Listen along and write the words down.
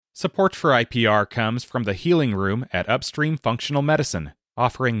Support for IPR comes from the Healing Room at Upstream Functional Medicine,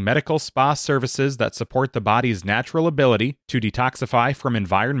 offering medical spa services that support the body's natural ability to detoxify from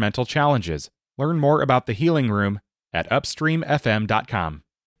environmental challenges. Learn more about the Healing Room at upstreamfm.com.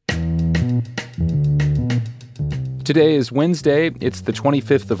 Today is Wednesday. It's the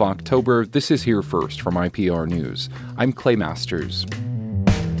 25th of October. This is Here First from IPR News. I'm Clay Masters.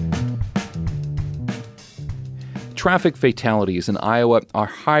 Traffic fatalities in Iowa are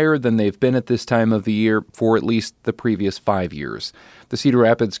higher than they've been at this time of the year for at least the previous 5 years. The Cedar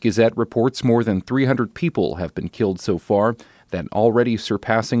Rapids Gazette reports more than 300 people have been killed so far, that already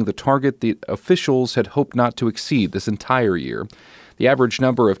surpassing the target the officials had hoped not to exceed this entire year. The average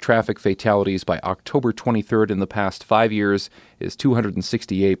number of traffic fatalities by October 23rd in the past 5 years is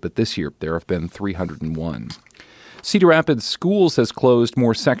 268, but this year there have been 301. Cedar Rapids Schools has closed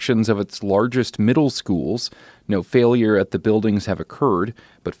more sections of its largest middle schools. No failure at the buildings have occurred,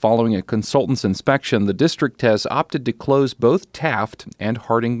 but following a consultant's inspection, the district has opted to close both Taft and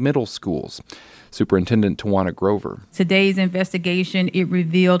Harding middle schools. Superintendent Tawana Grover. Today's investigation, it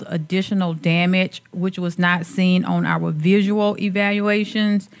revealed additional damage, which was not seen on our visual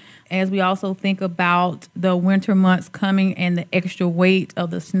evaluations. As we also think about the winter months coming and the extra weight of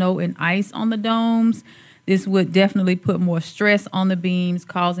the snow and ice on the domes, this would definitely put more stress on the beams,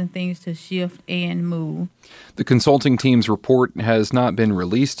 causing things to shift and move. The consulting team's report has not been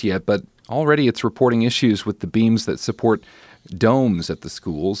released yet, but already it's reporting issues with the beams that support domes at the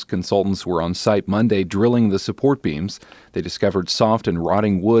schools. Consultants were on site Monday drilling the support beams. They discovered soft and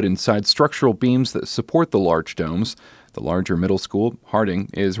rotting wood inside structural beams that support the large domes. The larger middle school, Harding,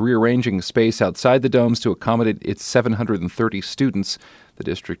 is rearranging space outside the domes to accommodate its 730 students. The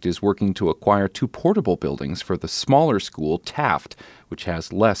district is working to acquire 2 portable buildings for the smaller school, Taft, which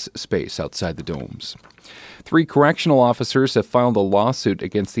has less space outside the domes. 3 correctional officers have filed a lawsuit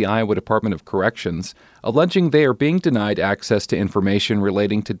against the Iowa Department of Corrections, alleging they are being denied access to information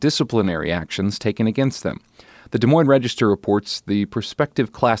relating to disciplinary actions taken against them. The Des Moines Register reports the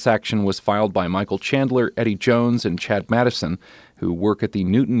prospective class action was filed by Michael Chandler, Eddie Jones, and Chad Madison, who work at the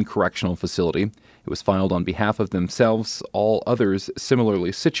Newton Correctional Facility. It was filed on behalf of themselves, all others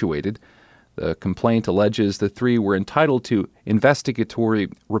similarly situated. The complaint alleges the 3 were entitled to investigatory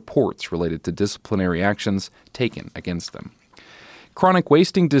reports related to disciplinary actions taken against them. Chronic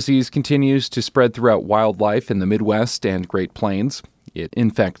wasting disease continues to spread throughout wildlife in the Midwest and Great Plains. It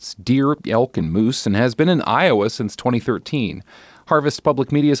infects deer, elk, and moose and has been in Iowa since 2013. Harvest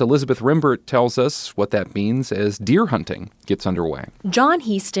Public Media's Elizabeth Rimbert tells us what that means as deer hunting gets underway. John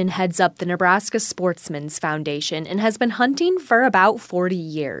Heaston heads up the Nebraska Sportsman's Foundation and has been hunting for about 40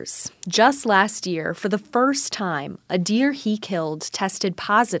 years. Just last year, for the first time, a deer he killed tested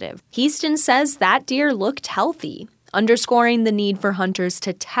positive. Heaston says that deer looked healthy, underscoring the need for hunters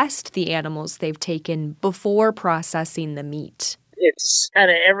to test the animals they've taken before processing the meat. It's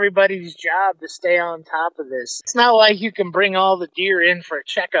kind of everybody's job to stay on top of this. It's not like you can bring all the deer in for a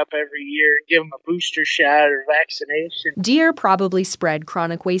checkup every year and give them a booster shot or vaccination. Deer probably spread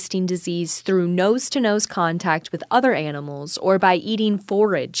chronic wasting disease through nose-to-nose contact with other animals or by eating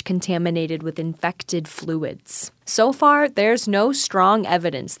forage contaminated with infected fluids. So far, there's no strong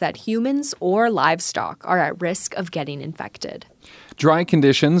evidence that humans or livestock are at risk of getting infected. Dry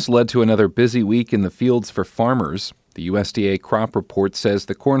conditions led to another busy week in the fields for farmers. The USDA crop report says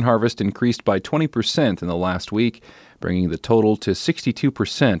the corn harvest increased by 20% in the last week, bringing the total to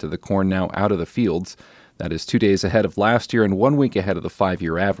 62% of the corn now out of the fields. That is 2 days ahead of last year and 1 week ahead of the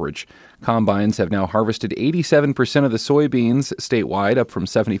 5-year average. Combines have now harvested 87% of the soybeans statewide, up from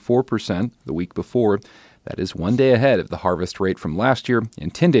 74% the week before. That is 1 day ahead of the harvest rate from last year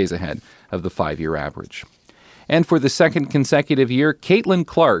and 10 days ahead of the 5-year average. And for the second consecutive year, Caitlin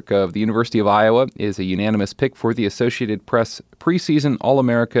Clark of the University of Iowa is a unanimous pick for the Associated Press preseason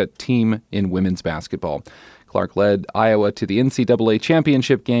All-America team in women's basketball. Clark led Iowa to the NCAA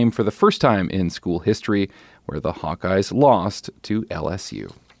championship game for the first time in school history, where the Hawkeyes lost to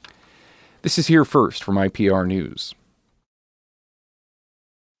LSU. This is Here First from IPR News.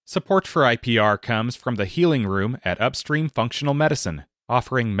 Support for IPR comes from the Healing Room at Upstream Functional Medicine,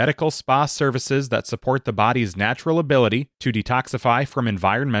 offering medical spa services that support the body's natural ability to detoxify from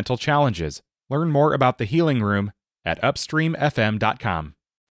environmental challenges. Learn more about the Healing Room at upstreamfm.com.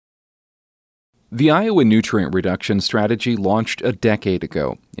 The Iowa Nutrient Reduction Strategy launched a decade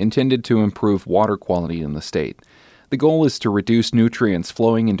ago, intended to improve water quality in the state. The goal is to reduce nutrients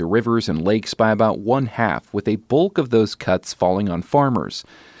flowing into rivers and lakes by about 1/2, with a bulk of those cuts falling on farmers.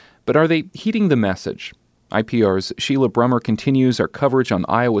 But are they heeding the message? IPR's Sheila Brummer continues our coverage on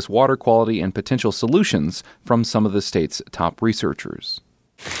Iowa's water quality and potential solutions from some of the state's top researchers.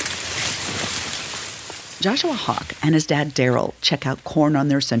 Joshua Hawk and his dad Daryl check out corn on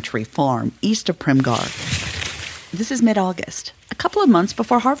their Century farm east of Primgar. This is mid-August, a couple of months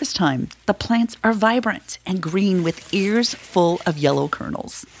before harvest time. The plants are vibrant and green with ears full of yellow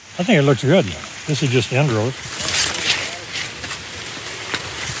kernels. I think it looks good. This is just end growth.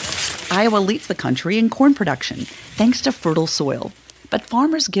 Iowa leads the country in corn production, thanks to fertile soil. But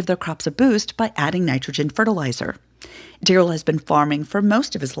farmers give their crops a boost by adding nitrogen fertilizer. Daryl has been farming for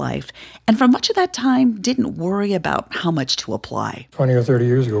most of his life, and for much of that time didn't worry about how much to apply. 20 or 30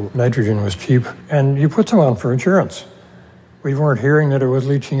 years ago, nitrogen was cheap, and you put some on for insurance. We weren't hearing that it was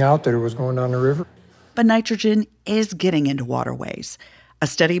leaching out, that it was going down the river. But nitrogen is getting into waterways. A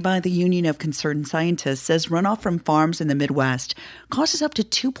study by the Union of Concerned Scientists says runoff from farms in the Midwest causes up to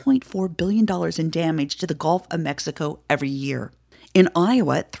 $2.4 billion in damage to the Gulf of Mexico every year. In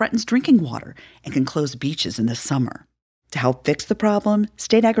Iowa, it threatens drinking water and can close beaches in the summer. To help fix the problem,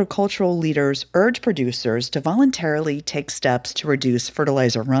 state agricultural leaders urge producers to voluntarily take steps to reduce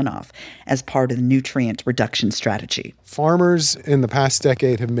fertilizer runoff as part of the nutrient reduction strategy. Farmers in the past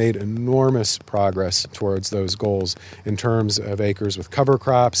decade have made enormous progress towards those goals in terms of acres with cover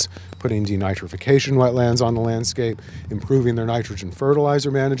crops, putting denitrification wetlands on the landscape, improving their nitrogen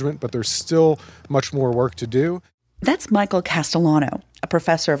fertilizer management, but there's still much more work to do. That's Michael Castellano, a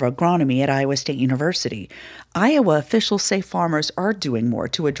professor of agronomy at Iowa State University. Iowa officials say farmers are doing more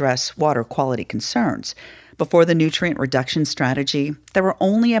to address water quality concerns. Before the nutrient reduction strategy, there were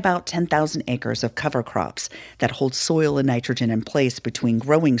only about 10,000 acres of cover crops that hold soil and nitrogen in place between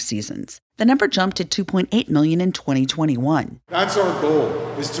growing seasons. The number jumped to 2.8 million in 2021. That's our goal,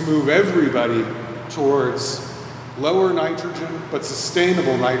 is to move everybody towards lower nitrogen but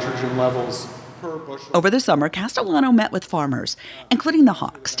sustainable nitrogen levels. Over the summer, Castellano met with farmers, including the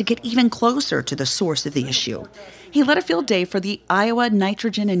Hawks, to get even closer to the source of the issue. He led a field day for the Iowa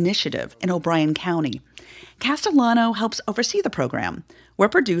Nitrogen Initiative in O'Brien County. Castellano helps oversee the program, where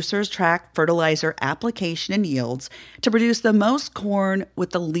producers track fertilizer application and yields to produce the most corn with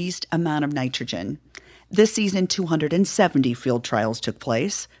the least amount of nitrogen. This season, 270 field trials took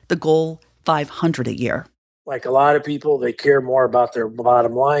place. The goal, 500 a year. Like a lot of people, they care more about their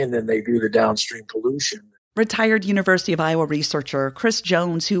bottom line than they do the downstream pollution. Retired University of Iowa researcher Chris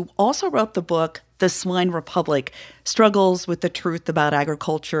Jones, who also wrote the book The Swine Republic, struggles with the truth about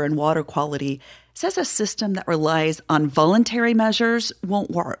agriculture and water quality, says a system that relies on voluntary measures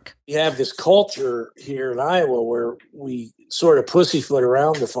won't work. You have this culture here in Iowa where we sort of pussyfoot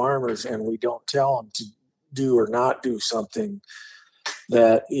around the farmers and we don't tell them to do or not do something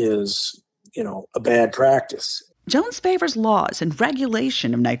that is, a bad practice. Jones favors laws and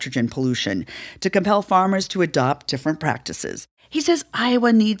regulation of nitrogen pollution to compel farmers to adopt different practices. He says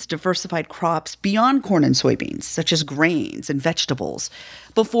Iowa needs diversified crops beyond corn and soybeans, such as grains and vegetables.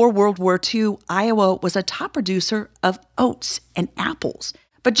 Before World War II, Iowa was a top producer of oats and apples.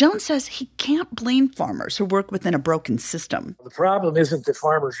 But Jones says he can't blame farmers who work within a broken system. The problem isn't that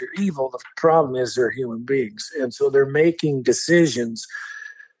farmers are evil. The problem is they're human beings. And so they're making decisions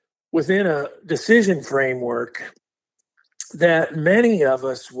within a decision framework that many of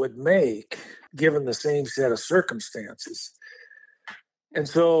us would make given the same set of circumstances. And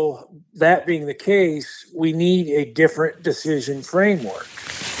so that being the case, we need a different decision framework.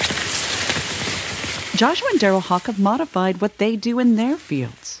 Joshua and Daryl Hawk have modified what they do in their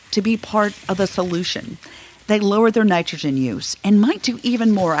fields to be part of the solution. They lowered their nitrogen use and might do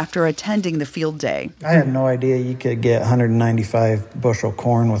even more after attending the field day. I had no idea you could get 195 bushel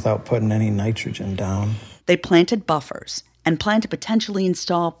corn without putting any nitrogen down. They planted buffers and plan to potentially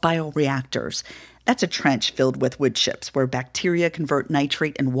install bioreactors. That's a trench filled with wood chips where bacteria convert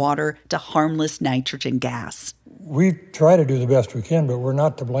nitrate and water to harmless nitrogen gas. We try to do the best we can, but we're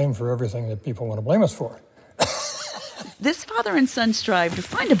not to blame for everything that people want to blame us for. This father and son strive to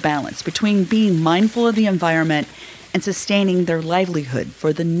find a balance between being mindful of the environment and sustaining their livelihood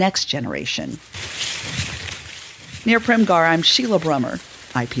for the next generation. Near Primgar, I'm Sheila Brummer,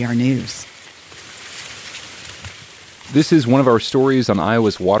 IPR News. This is one of our stories on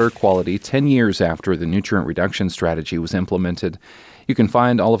Iowa's water quality 10 years after the nutrient reduction strategy was implemented. You can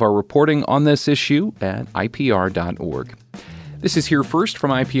find all of our reporting on this issue at IPR.org. This is Here First from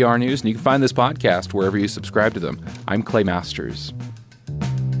IPR News, and you can find this podcast wherever you subscribe to them. I'm Clay Masters.